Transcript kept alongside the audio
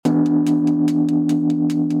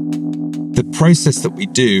the process that we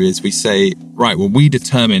do is we say, right, well, we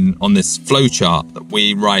determine on this flow chart that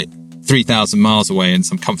we write 3,000 miles away in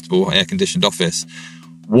some comfortable air-conditioned office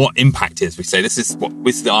what impact is. We say, this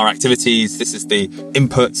is our activities, this is the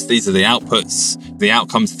inputs, these are the outputs, the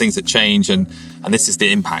outcomes, the things that change, and this is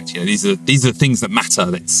the impact. These are the things that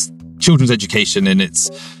matter. It's children's education and it's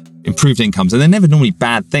improved incomes. And they're never normally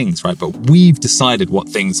bad things, right? But we've decided what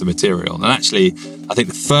things are material. And actually, I think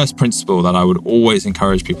the first principle that I would always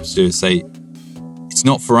encourage people to do is say, it's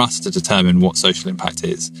not for us to determine what social impact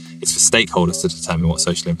is. It's for stakeholders to determine what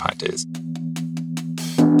social impact is.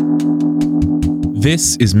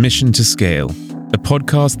 This is Mission to Scale, a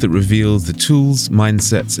podcast that reveals the tools,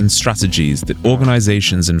 mindsets, and strategies that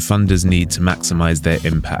organizations and funders need to maximize their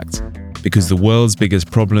impact, because the world's biggest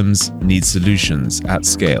problems need solutions at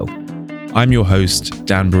scale. I'm your host,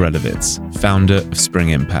 Dan Borelowitz, founder of Spring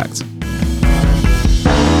Impact.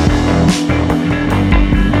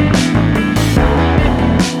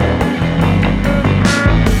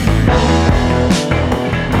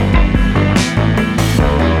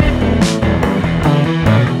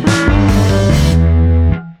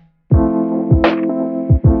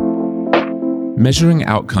 Measuring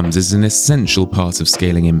outcomes is an essential part of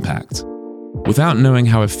scaling impact. Without knowing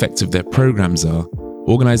how effective their programs are,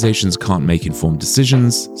 organizations can't make informed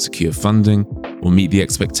decisions, secure funding, or meet the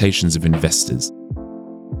expectations of investors.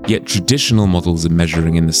 Yet traditional models of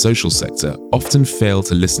measuring in the social sector often fail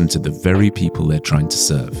to listen to the very people they're trying to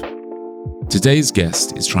serve. Today's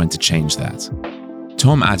guest is trying to change that.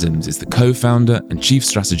 Tom Adams is the co-founder and chief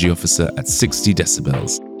strategy officer at 60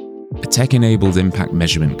 Decibels, a tech-enabled impact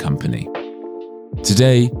measurement company.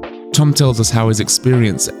 Today, Tom tells us how his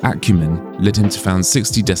experience at Acumen led him to found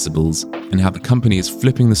 60 Decibels and how the company is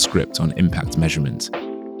flipping the script on impact measurement.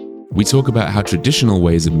 We talk about how traditional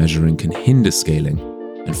ways of measuring can hinder scaling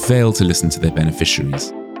and fail to listen to their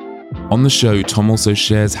beneficiaries. On the show, Tom also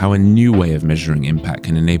shares how a new way of measuring impact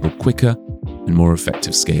can enable quicker and more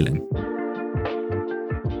effective scaling.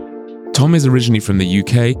 Tom is originally from the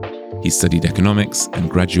UK. He studied economics and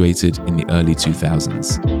graduated in the early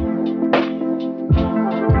 2000s.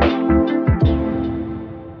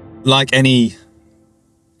 Like any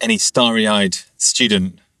starry-eyed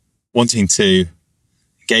student wanting to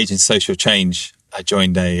engage in social change, I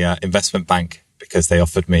joined a investment bank because they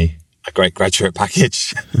offered me a great graduate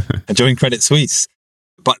package and joined Credit Suisse.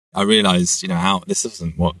 But I realized, this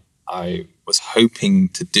wasn't what I was hoping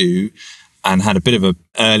to do, and had a bit of an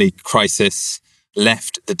early crisis,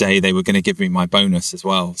 left the day they were going to give me my bonus as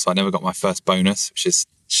well. So I never got my first bonus, which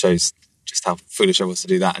shows just how foolish I was to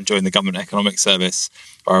do that, and joined the Government Economic Service,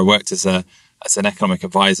 where I worked as an economic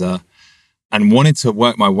advisor, and wanted to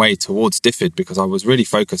work my way towards DFID because I was really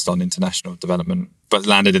focused on international development, but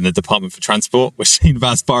landed in the Department for Transport, which seemed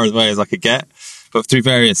about as far away as I could get. But through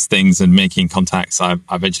various things and making contacts, I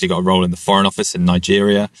eventually got a role in the Foreign Office in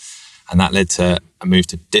Nigeria, and that led to a move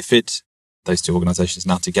to DFID. Those two organizations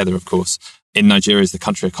now together, of course. In Nigeria as the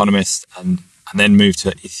country economist, and then moved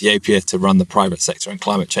to Ethiopia to run the private sector and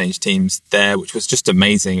climate change teams there, which was just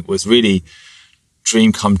amazing. It was really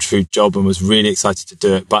dream come true job and was really excited to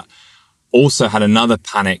do it. But also had another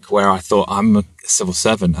panic where I thought, I'm a civil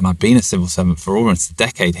servant and I've been a civil servant for almost a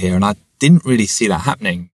decade here, and I didn't really see that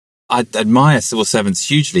happening. I admire civil servants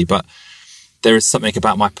hugely, but there is something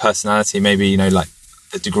about my personality, maybe, like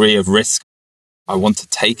the degree of risk I want to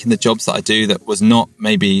take in the jobs that I do that was not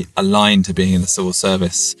maybe aligned to being in the civil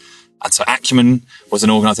service. And so Acumen was an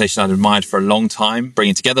organization I'd admired for a long time,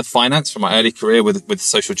 bringing together finance from my early career with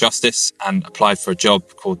social justice, and applied for a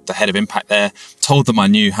job called the head of impact there. Told them I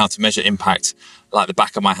knew how to measure impact like the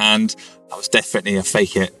back of my hand. I was definitely a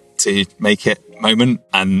fake it to make it moment,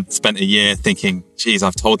 and spent a year thinking, geez,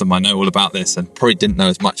 I've told them I know all about this, and probably didn't know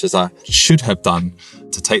as much as I should have done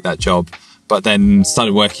to take that job. But then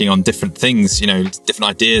started working on different things, different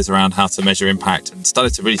ideas around how to measure impact, and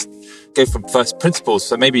started to really go from first principles.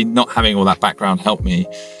 So maybe not having all that background helped me,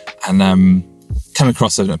 and come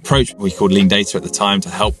across an approach we called lean data at the time to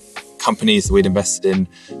help companies that we'd invested in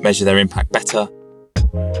measure their impact better.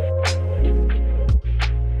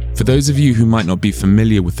 For those of you who might not be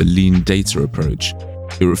familiar with the lean data approach,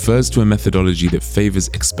 it refers to a methodology that favors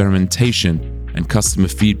experimentation and customer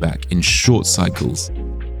feedback in short cycles.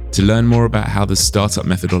 To learn more about how the startup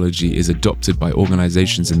methodology is adopted by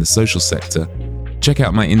organizations in the social sector, check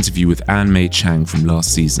out my interview with Anne-May Chang from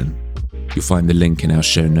last season. You'll find the link in our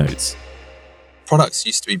show notes. Products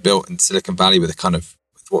used to be built in Silicon Valley with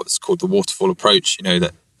what's called the waterfall approach,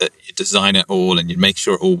 that you design it all and you make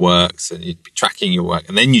sure it all works, and you'd be tracking your work,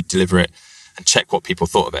 and then you deliver it. and check what people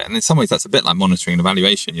thought of it. And in some ways, that's a bit like monitoring and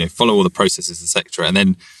evaluation. Follow all the processes, etc., and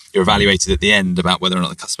then you're evaluated at the end about whether or not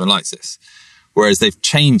the customer likes this. Whereas they've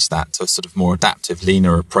changed that to a sort of more adaptive,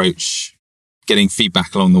 leaner approach, getting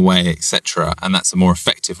feedback along the way, etc. And that's a more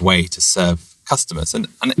effective way to serve customers. And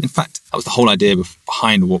in fact, that was the whole idea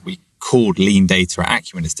behind what we called lean data at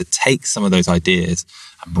Acumen, is to take some of those ideas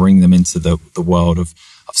and bring them into the world of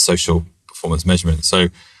social performance measurement. So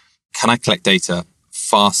can I collect data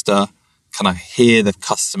faster? Can I hear the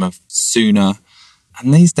customer sooner?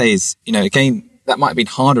 And these days, again, that might have been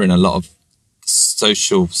harder in a lot of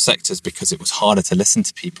social sectors because it was harder to listen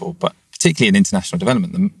to people. But particularly in international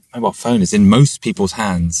development, the mobile phone is in most people's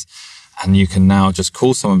hands. And you can now just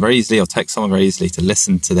call someone very easily or text someone very easily to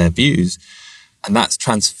listen to their views. And that's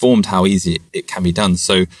transformed how easy it can be done.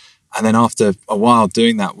 So, and then after a while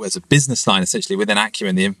doing that as a business line, essentially within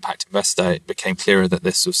Acumen, the impact investor, it became clearer that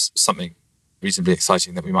this was something reasonably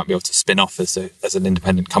exciting that we might be able to spin off as an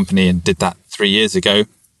independent company, and did that 3 years ago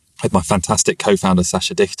with my fantastic co-founder,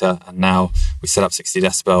 Sasha Dichter. And now we set up 60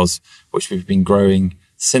 Decibels, which we've been growing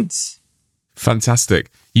since.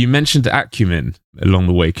 Fantastic. You mentioned Acumen along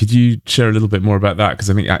the way. Could you share a little bit more about that? Because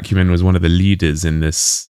I think Acumen was one of the leaders in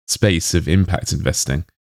this space of impact investing.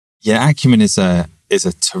 Yeah, Acumen is a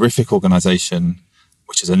terrific organization,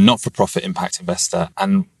 which is a not-for-profit impact investor,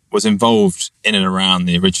 and was involved in and around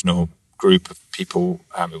the original group of people.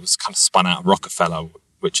 It was kind of spun out of Rockefeller,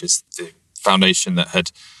 which is the foundation that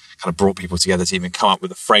had kind of brought people together to even come up with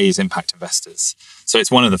the phrase impact investors. So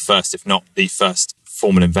it's one of the first, if not the first,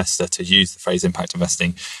 formal investor to use the phrase impact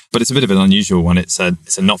investing. But it's a bit of an unusual one. It's a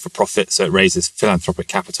not-for-profit, so it raises philanthropic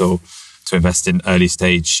capital to invest in early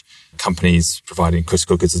stage companies providing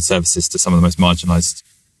critical goods and services to some of the most marginalized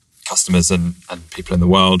customers and people in the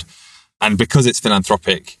world. And because it's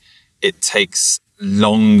philanthropic, it takes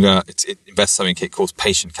longer. It invests something it calls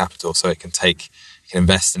patient capital. So it can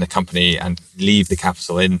invest in a company and leave the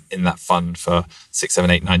capital in that fund for 6, 7,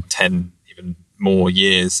 8, 9, 10, even more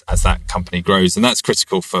years as that company grows. And that's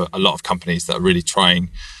critical for a lot of companies that are really trying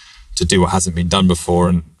to do what hasn't been done before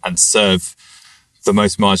and serve the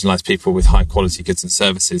most marginalized people with high quality goods and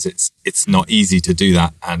services. It's not easy to do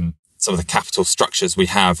that. And some of the capital structures we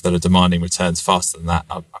have that are demanding returns faster than that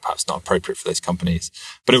are perhaps not appropriate for those companies.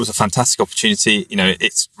 But it was a fantastic opportunity.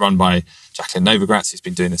 It's run by Jacqueline Novogratz, who's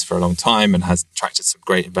been doing this for a long time and has attracted some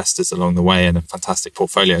great investors along the way and a fantastic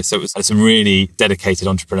portfolio. So it was some really dedicated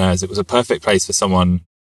entrepreneurs. It was a perfect place for someone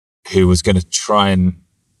who was going to try and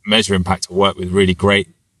measure impact or work with really great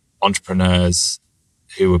entrepreneurs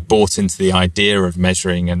who were bought into the idea of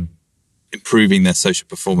measuring and improving their social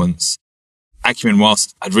performance. Acumen,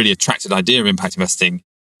 whilst I'd really attracted the idea of impact investing,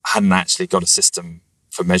 hadn't actually got a system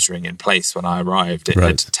for measuring in place when I arrived. It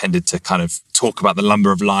had tended to kind of talk about the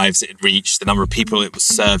number of lives it had reached, the number of people it was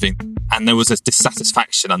serving. And there was a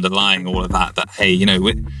dissatisfaction underlying all of that, hey,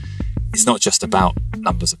 it's not just about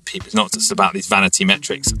numbers of people. It's not just about these vanity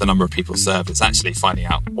metrics of the number of people served. It's actually finding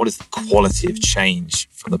out what is the quality of change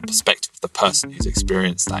from the perspective of the person who's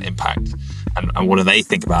experienced that impact, and what do they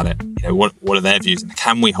think about it? What are their views, and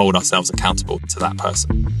can we hold ourselves accountable to that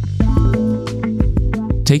person?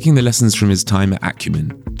 Taking the lessons from his time at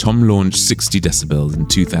Acumen, Tom launched 60 Decibels in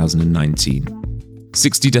 2019.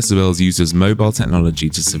 60 Decibels uses mobile technology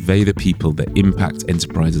to survey the people that impact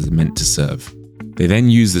enterprises are meant to serve. They then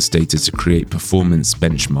use this data to create performance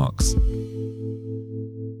benchmarks.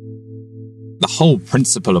 The whole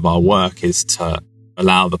principle of our work is to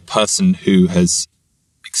allow the person who has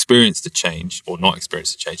experienced a change or not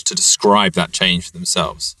experienced a change to describe that change for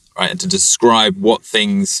themselves, right? And to describe what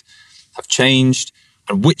things have changed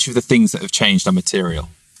and which of the things that have changed are material.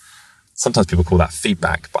 Sometimes people call that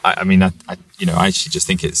feedback, but I actually just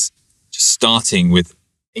think it's just starting with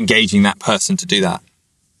engaging that person to do that.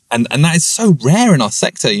 And that is so rare in our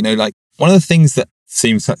sector. One of the things that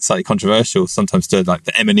seems slightly controversial sometimes to like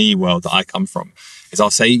the M&E world that I come from is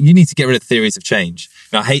I'll say, you need to get rid of theories of change.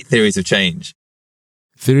 I hate theories of change.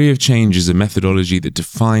 Theory of change is a methodology that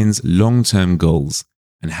defines long-term goals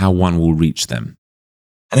and how one will reach them.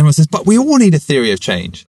 And everyone says, but we all need a theory of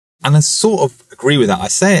change. And I sort of agree with that. I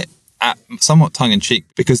say it at somewhat tongue-in-cheek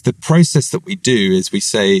because the process that we do is we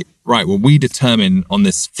say, right, well, we determine on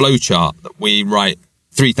this flow chart that we write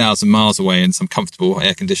 3,000 miles away in some comfortable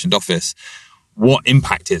air-conditioned office what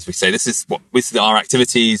impact is. We say this is our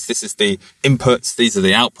activities, this is the inputs, these are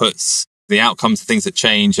the outputs, the outcomes, the things that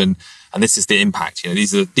change, and this is the impact.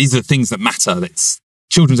 These are the things that matter. It's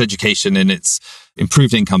children's education and it's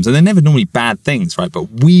improved incomes, and they're never normally bad things, right? But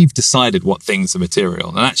we've decided what things are material.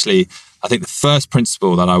 And actually, I think the first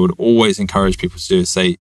principle that I would always encourage people to do is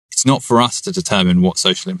say, it's not for us to determine what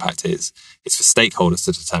social impact is. It's for stakeholders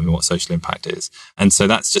to determine what social impact is. And so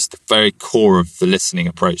that's just the very core of the listening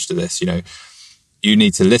approach to this. You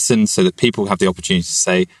need to listen so that people have the opportunity to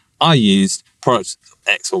say, I used product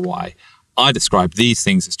X or Y. I describe these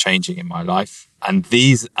things as changing in my life. And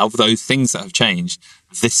these, of those things that have changed,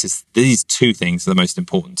 these two things are the most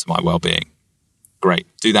important to my well-being. Great.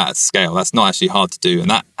 Do that at scale. That's not actually hard to do. And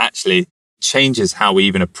that actually changes how we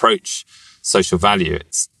even approach social value.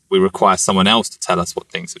 We require someone else to tell us what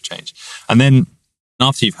things have changed. And then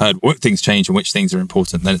after you've heard what things change and which things are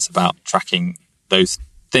important, then it's about tracking those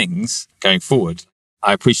things going forward.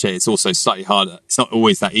 I appreciate it's also slightly harder. It's not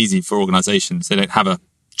always that easy for organizations. They don't have a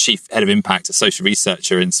chief head of impact, a social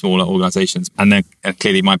researcher in smaller organizations. And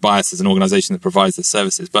clearly my bias is an organization that provides the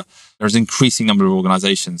services, but there's an increasing number of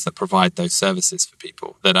organizations that provide those services for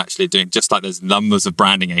people that are actually doing, just like there's numbers of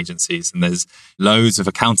branding agencies and there's loads of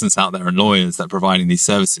accountants out there and lawyers that are providing these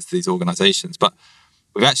services to these organizations. But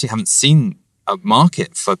we actually haven't seen a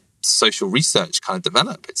market for social research kind of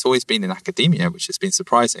develop. It's always been in academia, which has been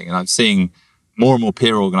surprising. And I'm seeing more and more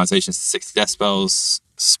peer organizations, 60 decibels,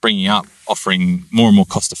 springing up, offering more and more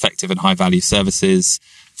cost-effective and high-value services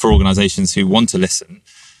for organizations who want to listen,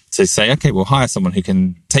 to say, okay, we'll hire someone who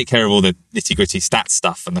can take care of all the nitty-gritty stats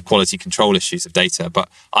stuff and the quality control issues of data, but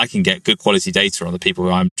I can get good quality data on the people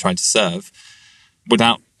who I'm trying to serve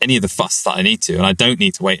without any of the fuss that I need to. And I don't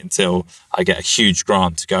need to wait until I get a huge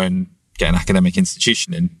grant to go and get an academic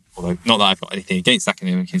institution in, although not that I've got anything against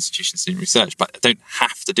academic institutions doing research, but I don't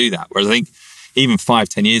have to do that. Whereas I think even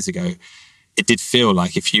 5-10 years ago, it did feel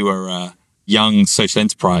like if you were a young social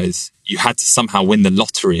enterprise, you had to somehow win the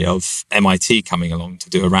lottery of MIT coming along to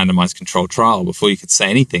do a randomized controlled trial before you could say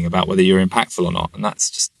anything about whether you're impactful or not. And that's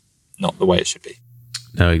just not the way it should be.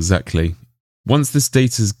 No, exactly. Once this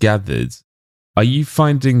data's gathered, are you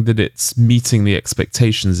finding that it's meeting the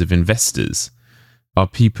expectations of investors? Are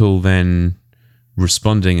people then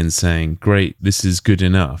responding and saying, great, this is good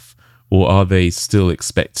enough? Or are they still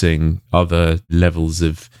expecting other levels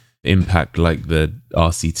of impact like the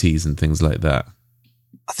RCTs and things like that?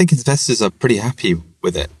 I think investors are pretty happy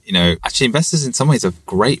with it. Actually investors in some ways are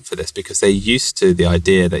great for this because they're used to the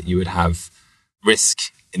idea that you would have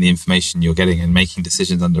risk in the information you're getting and making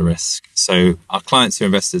decisions under risk. So our clients who are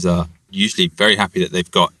investors are usually very happy that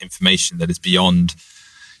they've got information that is beyond,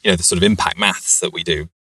 the sort of impact maths that we do.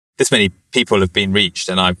 This many people have been reached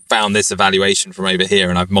and I've found this evaluation from over here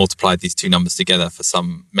and I've multiplied these two numbers together for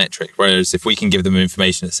some metric. Whereas if we can give them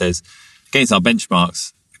information that says, against our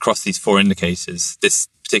benchmarks across these 4 indicators, this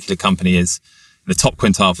particular company is in the top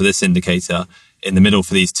quintile for this indicator, in the middle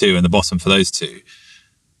for these 2 and the bottom for those 2.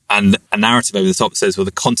 And a narrative over the top says, well,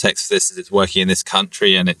 the context for this is it's working in this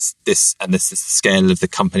country and it's this, and this is the scale of the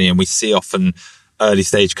company. And we see often early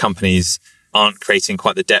stage companies aren't creating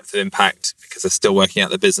quite the depth of impact because they're still working out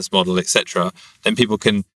their business model, etc. Then people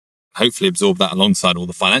can hopefully absorb that alongside all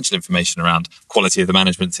the financial information around quality of the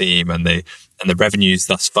management team and the revenues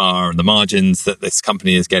thus far and the margins that this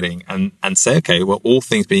company is getting, and say, okay, well, all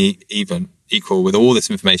things being equal with all this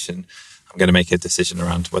information, I'm going to make a decision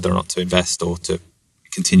around whether or not to invest or to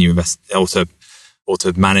continue invest or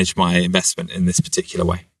to manage my investment in this particular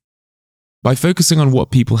way. By focusing on what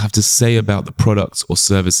people have to say about the products or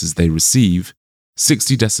services they receive,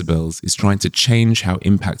 60 Decibels is trying to change how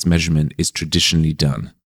impact measurement is traditionally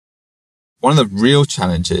done. One of the real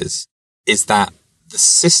challenges is that the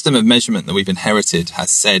system of measurement that we've inherited has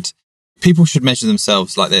said people should measure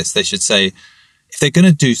themselves like this. They should say, if they're going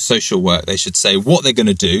to do social work, they should say what they're going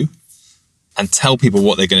to do and tell people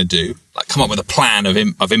what they're going to do, like come up with a plan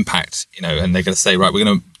of impact, and they're going to say, right, we're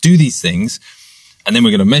going to do these things. And then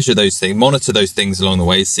we're going to measure those things, monitor those things along the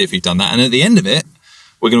way, see if we've done that. And at the end of it,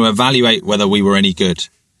 we're going to evaluate whether we were any good.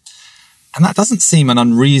 And that doesn't seem an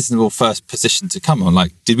unreasonable first position to come on.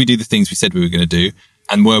 Like, did we do the things we said we were going to do?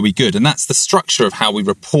 And were we good? And that's the structure of how we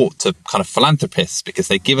report to kind of philanthropists, because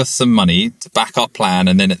they give us some money to back our plan.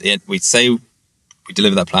 And then at the end, we say we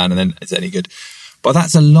deliver that plan and then is it any good? But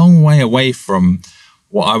that's a long way away from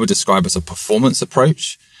what I would describe as a performance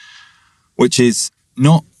approach, which is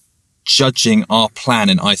not judging our plan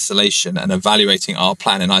in isolation and evaluating our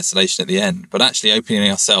plan in isolation at the end, but actually opening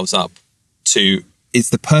ourselves up to, is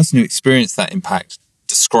the person who experienced that impact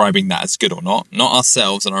describing that as good or not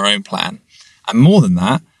ourselves and our own plan. And more than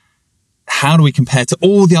that, how do we compare to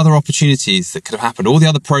all the other opportunities that could have happened, all the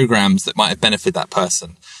other programs that might have benefited that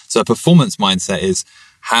person? So a performance mindset is,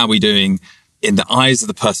 how are we doing in the eyes of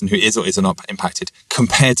the person who is or is not impacted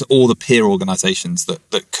compared to all the peer organizations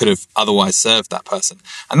that could have otherwise served that person.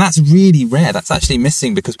 And that's really rare. That's actually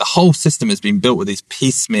missing because the whole system has been built with these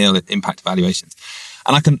piecemeal impact evaluations.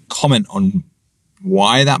 And I can comment on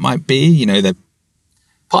why that might be.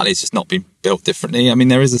 Partly it's just not been built differently. I mean,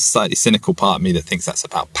 there is a slightly cynical part of me that thinks that's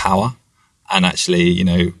about power, and actually,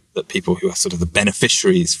 that people who are sort of the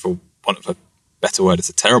beneficiaries, for want of a better word, it's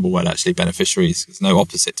a terrible word actually, beneficiaries, there's no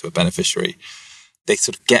opposite to a beneficiary. They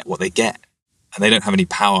sort of get what they get, and they don't have any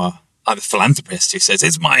power. Like the philanthropist who says,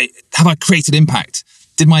 have I created impact?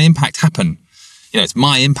 Did my impact happen? It's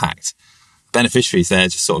my impact. Beneficiaries there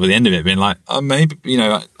just sort of at the end of it being like, oh, maybe,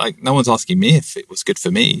 like no one's asking me if it was good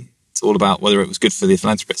for me. It's all about whether it was good for the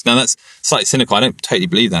philanthropist. Now that's slightly cynical. I don't totally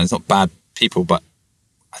believe that. It's not bad people, but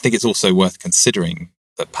I think it's also worth considering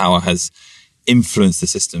that power has influenced the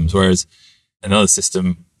systems, whereas another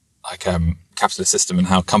system, like capitalist system and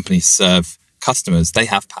how companies serve customers, they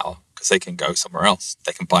have power because they can go somewhere else.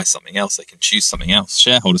 They can buy something else. They can choose something else.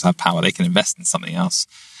 Shareholders have power. They can invest in something else.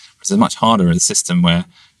 Whereas it's much harder in a system where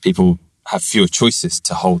people have fewer choices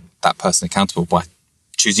to hold that person accountable by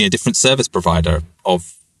choosing a different service provider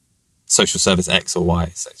of social service X or Y,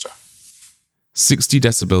 etc. 60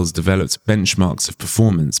 Decibels developed benchmarks of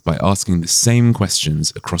performance by asking the same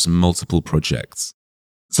questions across multiple projects.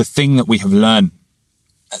 The thing that we have learned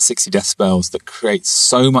at 60 Decibels that creates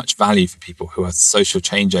so much value for people who are social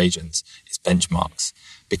change agents is benchmarks.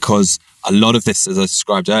 Because a lot of this, as I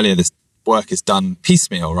described earlier, this work is done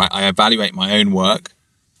piecemeal, right? I evaluate my own work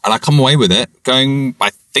and I come away with it going,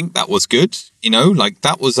 I think that was good,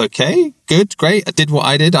 that was okay, good, great. I did what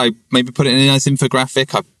I did. I maybe put it in a nice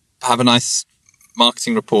infographic. I have a nice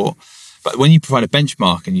marketing report. But when you provide a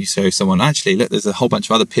benchmark and you show someone, actually, look, there's a whole bunch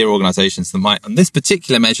of other peer organizations that might, on this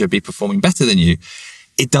particular measure, be performing better than you,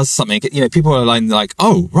 it does something. People are like,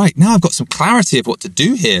 oh, right, now I've got some clarity of what to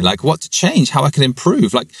do here, like what to change, how I can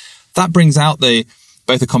improve. Like that brings out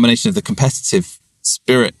both a combination of the competitive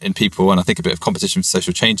spirit in people, and I think a bit of competition for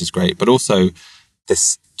social change is great, but also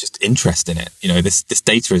this just interest in it. This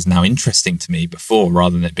data is now interesting to me before,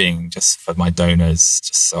 rather than it being just for my donors,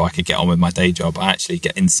 just so I could get on with my day job. I actually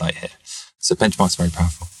get insight here. So benchmarks are very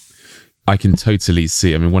powerful. I can totally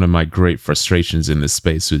see. I mean, one of my great frustrations in this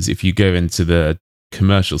space was if you go into the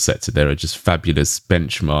commercial sector, there are just fabulous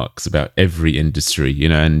benchmarks about every industry,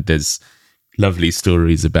 and there's lovely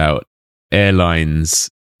stories about airlines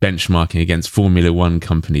benchmarking against Formula One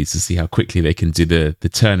companies to see how quickly they can do the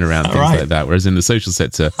turnaround, things like that. Whereas in the social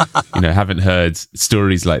sector, haven't heard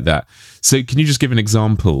stories like that. So can you just give an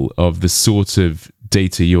example of the sort of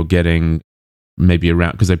data you're getting maybe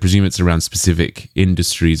around, because I presume it's around specific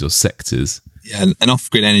industries or sectors? Yeah, an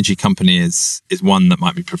off-grid energy company is one that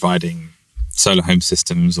might be providing solar home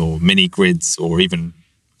systems or mini grids or even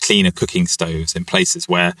cleaner cooking stoves in places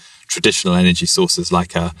where traditional energy sources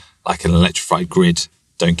like an electrified grid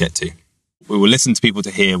don't get to. We will listen to people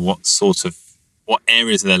to hear what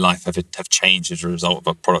areas of their life have changed as a result of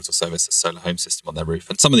a product or service, a solar home system on their roof.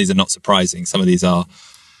 And some of these are not surprising. Some of these are,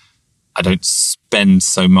 I don't spend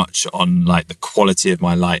so much on like the quality of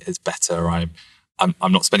my light is better. I'm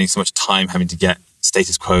not spending so much time having to get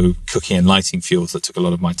status quo cooking and lighting fuels that took a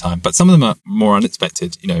lot of my time. But some of them are more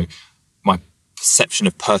unexpected. My perception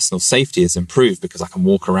of personal safety has improved because I can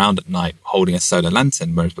walk around at night holding a solar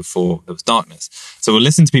lantern, whereas before there was darkness. So we'll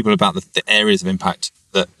listen to people about the areas of impact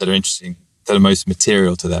that are interesting, that are most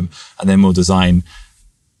material to them, and then we'll design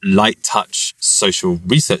light touch social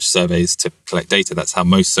research surveys to collect data. That's how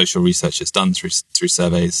most social research is done, through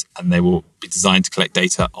surveys, and they will be designed to collect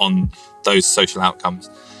data on those social outcomes.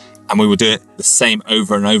 And we will do it the same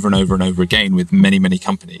over and over and over and over again with many, many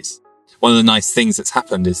companies. One of the nice things that's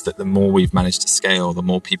happened is that the more we've managed to scale, the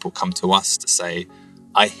more people come to us to say,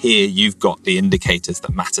 I hear you've got the indicators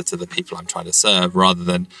that matter to the people I'm trying to serve, rather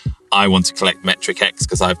than I want to collect metric X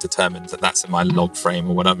because I've determined that that's in my log frame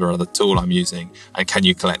or whatever other tool I'm using. And can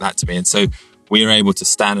you collect that to me? And so we are able to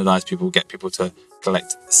standardize people, get people to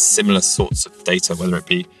collect similar sorts of data, whether it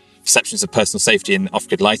be perceptions of personal safety in the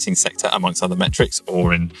off-grid lighting sector, amongst other metrics,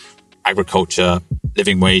 or in agriculture,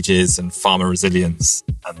 living wages and farmer resilience.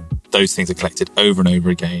 And those things are collected over and over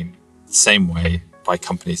again, the same way by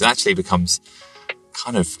companies. It actually becomes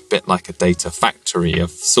kind of a bit like a data factory of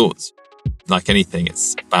sorts. Like anything,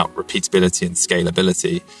 it's about repeatability and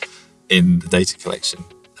scalability in the data collection.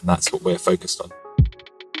 And that's what we're focused on.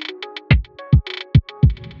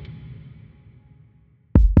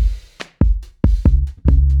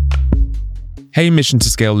 Hey, Mission to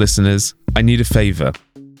Scale listeners, I need a favor.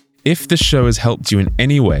 If the show has helped you in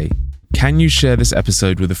any way, can you share this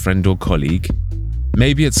episode with a friend or colleague?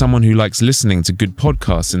 Maybe it's someone who likes listening to good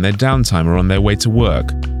podcasts in their downtime or on their way to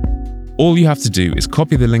work. All you have to do is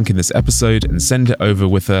copy the link in this episode and send it over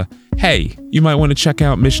with a, hey, you might want to check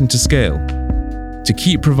out Mission to Scale. To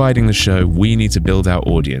keep providing the show, we need to build our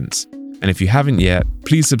audience. And if you haven't yet,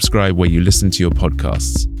 please subscribe where you listen to your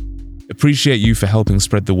podcasts. Appreciate you for helping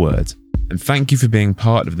spread the word. And thank you for being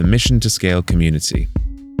part of the Mission to Scale community.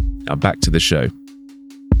 Now back to the show.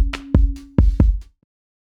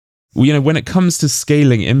 Well, when it comes to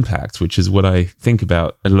scaling impact, which is what I think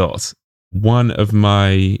about a lot, one of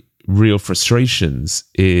my real frustrations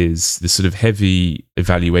is the sort of heavy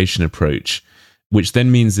evaluation approach, which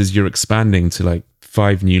then means as you're expanding to like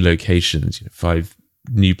 5 new locations, 5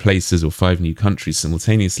 new places or 5 new countries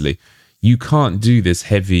simultaneously, you can't do this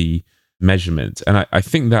heavy measurement. And I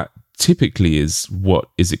think that typically is what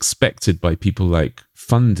is expected by people like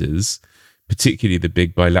funders, particularly the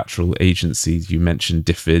big bilateral agencies. You mentioned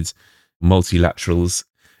DFID, multilaterals.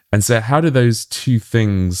 And so how do those two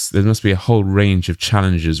things, there must be a whole range of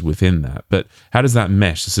challenges within that, but how does that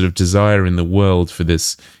mesh, the sort of desire in the world for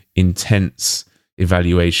this intense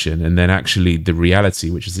evaluation and then actually the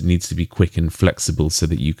reality, which is it needs to be quick and flexible so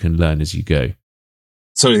that you can learn as you go?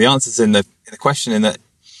 Sorry, the answer's in the question, in that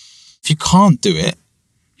if you can't do it,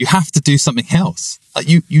 you have to do something else. Like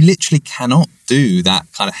you literally cannot do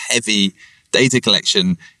that kind of heavy data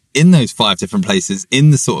collection in those 5 different places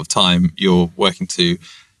in the sort of time you're working to,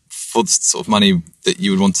 for the sort of money that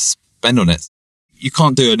you would want to spend on it. You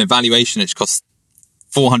can't do an evaluation which costs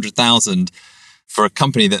 $400,000 for a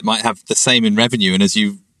company that might have the same in revenue. And as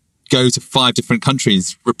you go to 5 different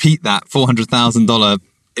countries, repeat that $400,000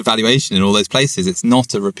 evaluation in all those places. It's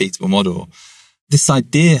not a repeatable model. This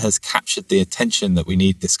idea has captured the attention that we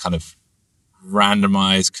need this kind of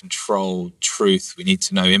randomized, controlled truth. We need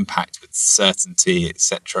to know impact with certainty,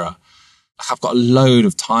 etc. I've got a load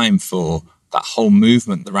of time for that whole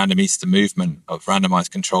movement, the randomista movement of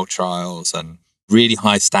randomized controlled trials and really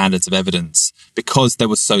high standards of evidence, because there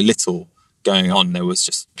was so little going on. There was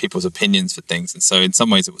just people's opinions for things. And so in some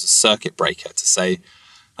ways it was a circuit breaker to say,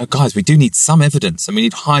 oh guys, we do need some evidence and we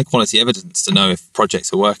need high quality evidence to know if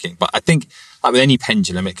projects are working. But I think like with any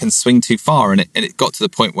pendulum, it can swing too far. And it got to the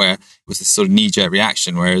point where it was this sort of knee-jerk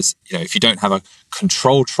reaction. Whereas, if you don't have a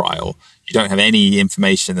control trial, you don't have any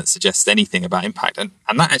information that suggests anything about impact. And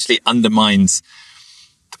that actually undermines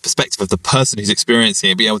the perspective of the person who's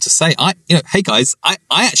experiencing it, be able to say, hey guys, I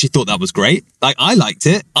actually thought that was great. Like, I liked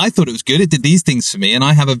it. I thought it was good. It did these things for me. And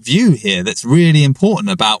I have a view here that's really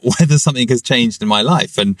important about whether something has changed in my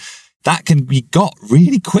life. And that can be got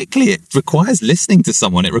really quickly. It requires listening to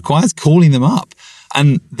someone. It requires calling them up.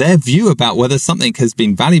 And their view about whether something has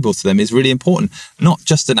been valuable to them is really important, not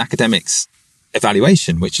just an academic's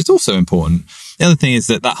evaluation, which is also important. The other thing is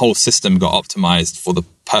that whole system got optimized for the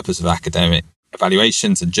purpose of academic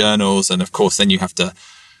evaluations and journals. And of course, then you have to,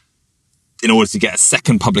 in order to get a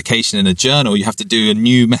second publication in a journal, you have to do a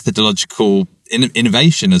new methodological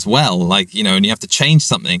innovation as well. And you have to change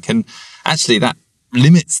something. And actually that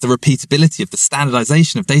limits the repeatability of the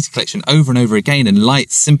standardization of data collection over and over again in light,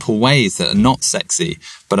 simple ways that are not sexy,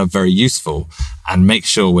 but are very useful, and make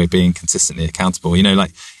sure we're being consistently accountable.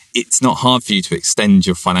 It's not hard for you to extend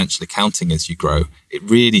your financial accounting as you grow. It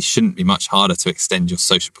really shouldn't be much harder to extend your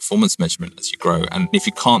social performance measurement as you grow. And if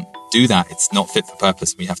you can't do that, it's not fit for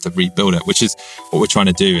purpose. We have to rebuild it, which is what we're trying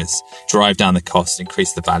to do, is drive down the cost,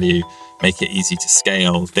 increase the value, make it easy to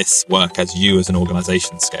scale this work as you as an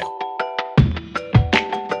organization scale.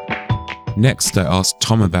 Next, I asked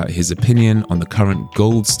Tom about his opinion on the current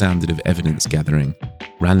gold standard of evidence gathering,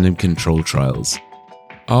 random control trials.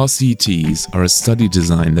 RCTs are a study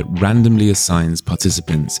design that randomly assigns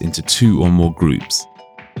participants into 2 or more groups.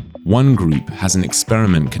 One group has an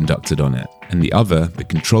experiment conducted on it, and the other, the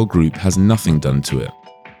control group, has nothing done to it.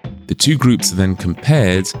 The 2 groups are then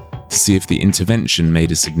compared to see if the intervention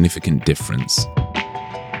made a significant difference.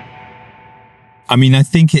 I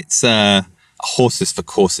think it's a horses for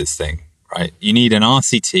courses thing, right? You need an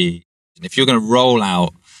RCT. And if you're going to roll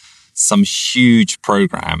out some huge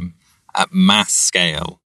program at mass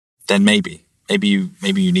scale, then maybe you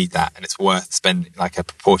need that, and it's worth spending like a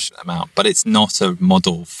proportionate amount, but it's not a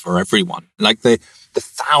model for everyone. Like the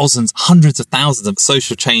thousands, hundreds of thousands of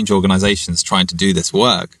social change organizations trying to do this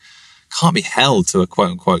work can't be held to a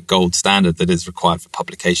quote unquote gold standard that is required for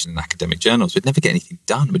publication in academic journals. We'd never get anything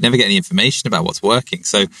done. We'd never get any information about what's working.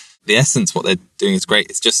 So the essence, what they're doing is great.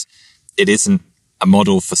 It's just, it isn't a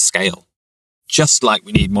model for scale. Just like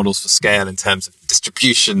we need models for scale in terms of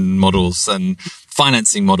distribution models and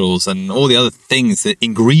financing models and all the other things, the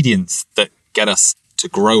ingredients that get us to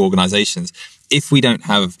grow organizations. If we don't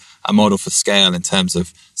have a model for scale in terms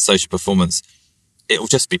of social performance, it will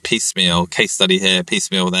just be piecemeal, case study here,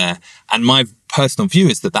 piecemeal there. And my personal view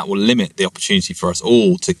is that will limit the opportunity for us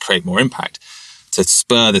all to create more impact, to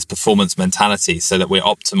spur this performance mentality so that we're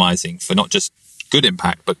optimizing for not just good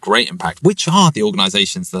impact, but great impact. Which are the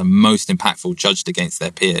organizations that are most impactful judged against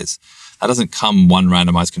their peers? That doesn't come one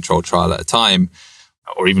randomized controlled trial at a time,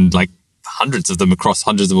 or even like hundreds of them across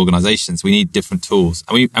hundreds of organizations. We need different tools.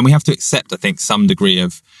 And we have to accept, I think, some degree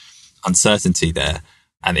of uncertainty there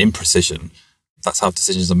and imprecision. That's how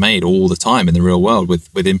decisions are made all the time in the real world,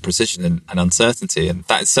 with imprecision and uncertainty. And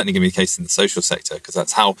that is certainly going to be the case in the social sector, because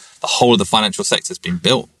that's how the whole of the financial sector has been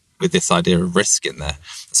built, with this idea of risk in there.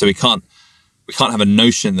 So we can't have a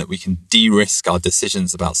notion that we can de-risk our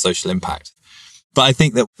decisions about social impact. But I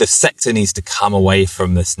think that the sector needs to come away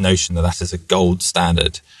from this notion that is a gold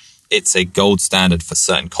standard. It's a gold standard for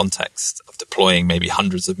certain contexts of deploying maybe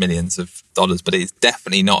hundreds of millions of dollars, but it's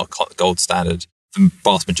definitely not a gold standard for the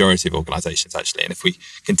vast majority of organizations, actually. And if we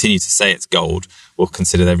continue to say it's gold, we'll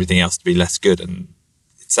consider everything else to be less good. And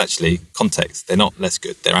it's actually context. They're not less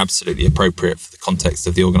good. They're absolutely appropriate for the context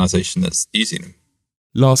of the organization that's using them.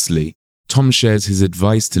 Lastly, Tom shares his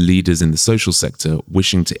advice to leaders in the social sector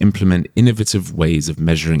wishing to implement innovative ways of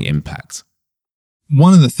measuring impact.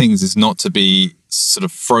 One of the things is not to be sort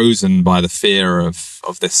of frozen by the fear of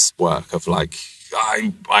this work of like,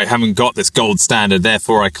 I haven't got this gold standard,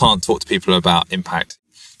 therefore I can't talk to people about impact.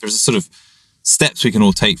 There's a sort of steps we can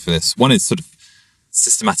all take for this. One is sort of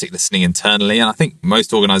systematic listening internally. And I think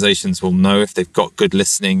most organizations will know if they've got good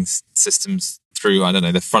listening systems through, I don't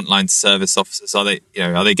know, the frontline service officers. Are they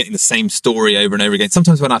getting the same story over and over again?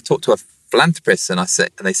 Sometimes when I talk to a philanthropist and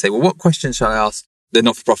they say, well, what questions shall I ask the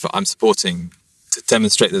not-for-profit I'm supporting to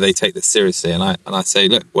demonstrate that they take this seriously? And I say,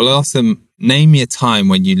 look, well, I'll ask them, name me a time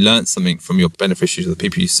when you learned something from your beneficiaries or the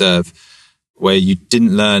people you serve where you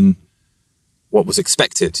didn't learn what was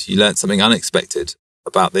expected. You learned something unexpected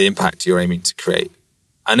about the impact you're aiming to create.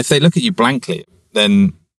 And if they look at you blankly,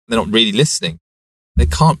 then they're not really listening. They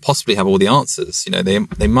can't possibly have all the answers.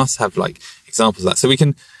 They must have like examples of that. So we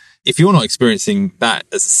can, if you're not experiencing that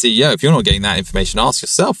as a CEO, if you're not getting that information, ask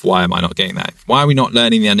yourself, why am I not getting that? Why are we not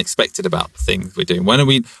learning the unexpected about the things we're doing? When are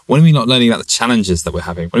we not learning about the challenges that we're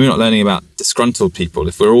having? When are we not learning about disgruntled people?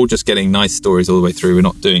 If we're all just getting nice stories all the way through, we're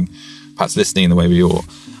not doing perhaps listening in the way we ought.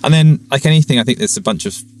 And then, like anything, I think there's a bunch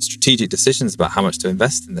of strategic decisions about how much to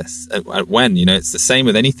invest in this, at when. It's the same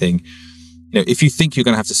with anything. If you think you're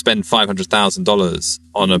going to have to spend $500,000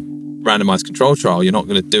 on a randomized control trial, you're not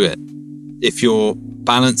going to do it. If you're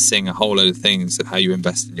balancing a whole load of things of how you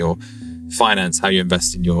invest in your finance, how you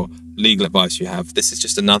invest in your legal advice you have, this is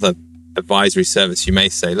just another advisory service. You may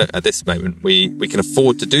say, look, at this moment, we can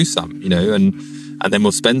afford to do some, and then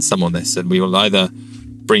we'll spend some on this, and we will either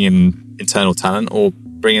bring in internal talent or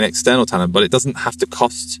bring in external talent, but it doesn't have to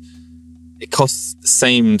cost. It costs the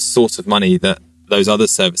same sort of money that those other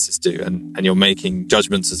services do, and you're making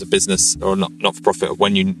judgments as a business or not for profit of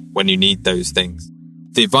when you need those things.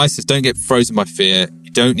 The advice is, don't get frozen by fear.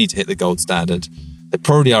 You don't need to hit the gold standard. There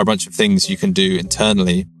probably are a bunch of things you can do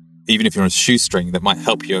internally, even if you're on a shoestring, that might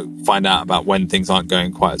help you find out about when things aren't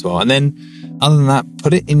going quite as well. And then, other than that,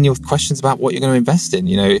 put it in your questions about what you're going to invest in.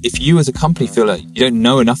 If you as a company feel like you don't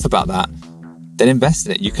know enough about that, then invest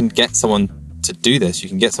in it. You can get someone to do this. You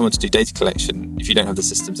can get someone to do data collection if you don't have the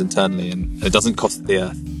systems internally, and it doesn't cost the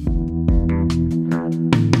earth.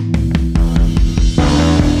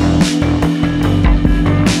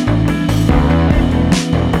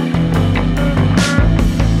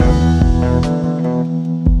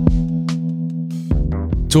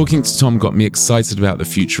 Talking to Tom got me excited about the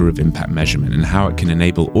future of impact measurement and how it can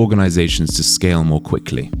enable organizations to scale more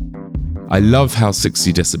quickly. I love how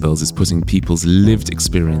 60 Decibels is putting people's lived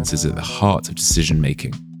experiences at the heart of decision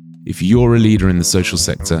making. If you're a leader in the social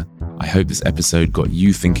sector, I hope this episode got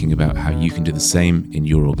you thinking about how you can do the same in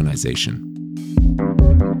your organization.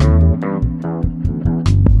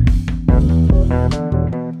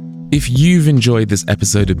 If you've enjoyed this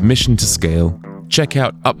episode of Mission to Scale, check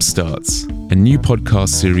out Upstarts, a new podcast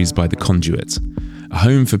series by The Conduit, a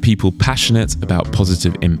home for people passionate about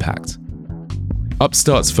positive impact.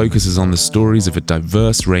 Upstarts focuses on the stories of a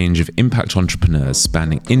diverse range of impact entrepreneurs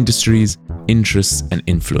spanning industries, interests, and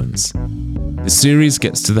influence. The series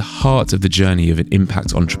gets to the heart of the journey of an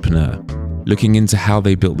impact entrepreneur, looking into how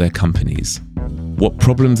they built their companies, what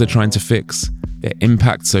problems they're trying to fix, their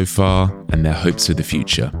impact so far, and their hopes for the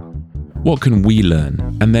future. What can we learn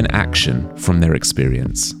and then action from their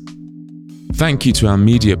experience? Thank you to our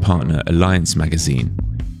media partner, Alliance Magazine.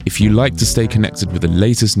 If you like to stay connected with the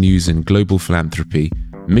latest news in global philanthropy,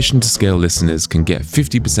 Mission to Scale listeners can get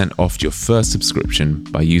 50% off your first subscription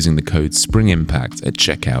by using the code SPRINGIMPACT at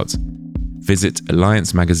checkout. Visit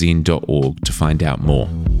alliancemagazine.org to find out more.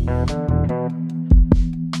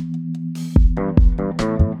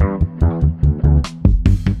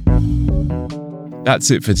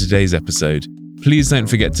 That's it for today's episode. Please don't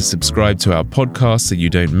forget to subscribe to our podcast so you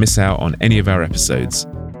don't miss out on any of our episodes.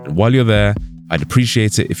 And while you're there, I'd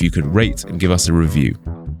appreciate it if you could rate and give us a review.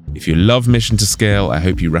 If you love Mission to Scale, I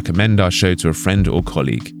hope you recommend our show to a friend or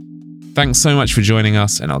colleague. Thanks so much for joining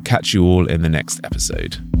us, and I'll catch you all in the next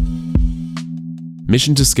episode.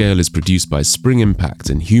 Mission to Scale is produced by Spring Impact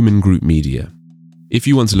and Human Group Media. If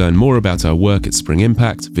you want to learn more about our work at Spring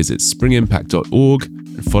Impact, visit springimpact.org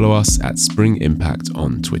and follow us at Spring Impact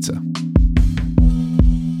on Twitter.